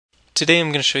Today I'm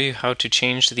going to show you how to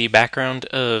change the background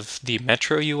of the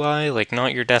Metro UI, like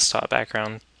not your desktop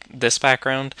background, this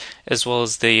background, as well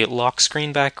as the lock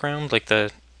screen background, like the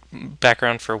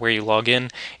background for where you log in,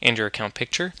 and your account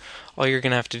picture. All you're going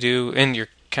to have to do, and your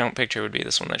account picture would be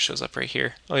this one that shows up right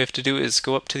here. All you have to do is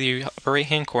go up to the upper right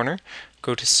hand corner,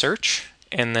 go to search,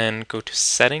 and then go to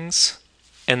settings,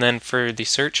 and then for the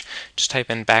search, just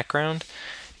type in background,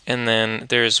 and then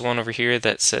there's one over here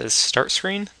that says start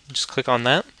screen. Just click on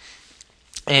that.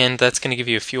 And that's going to give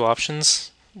you a few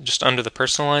options. Just under the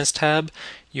personalized tab,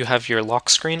 you have your lock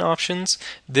screen options.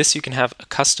 This you can have a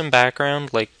custom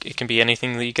background, like it can be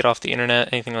anything that you get off the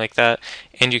internet, anything like that,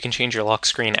 and you can change your lock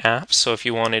screen apps. So if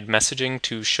you wanted messaging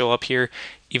to show up here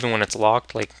even when it's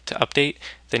locked, like to update,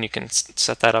 then you can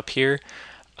set that up here.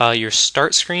 Your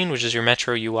start screen, which is your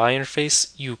Metro UI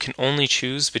interface, you can only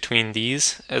choose between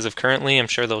these as of currently. I'm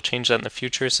sure they'll change that in the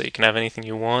future, so you can have anything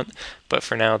you want, but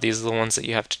for now these are the ones that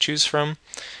you have to choose from,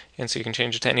 and so you can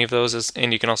change it to any of those,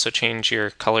 and you can also change your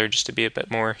color just to be a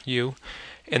bit more you.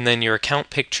 And then your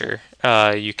account picture,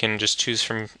 you can just choose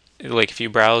from, like if you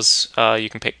browse, you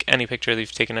can pick any picture that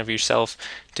you've taken of yourself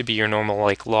to be your normal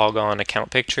like log on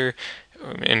account picture,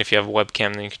 and if you have a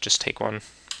webcam then you can just take one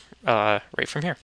right from here.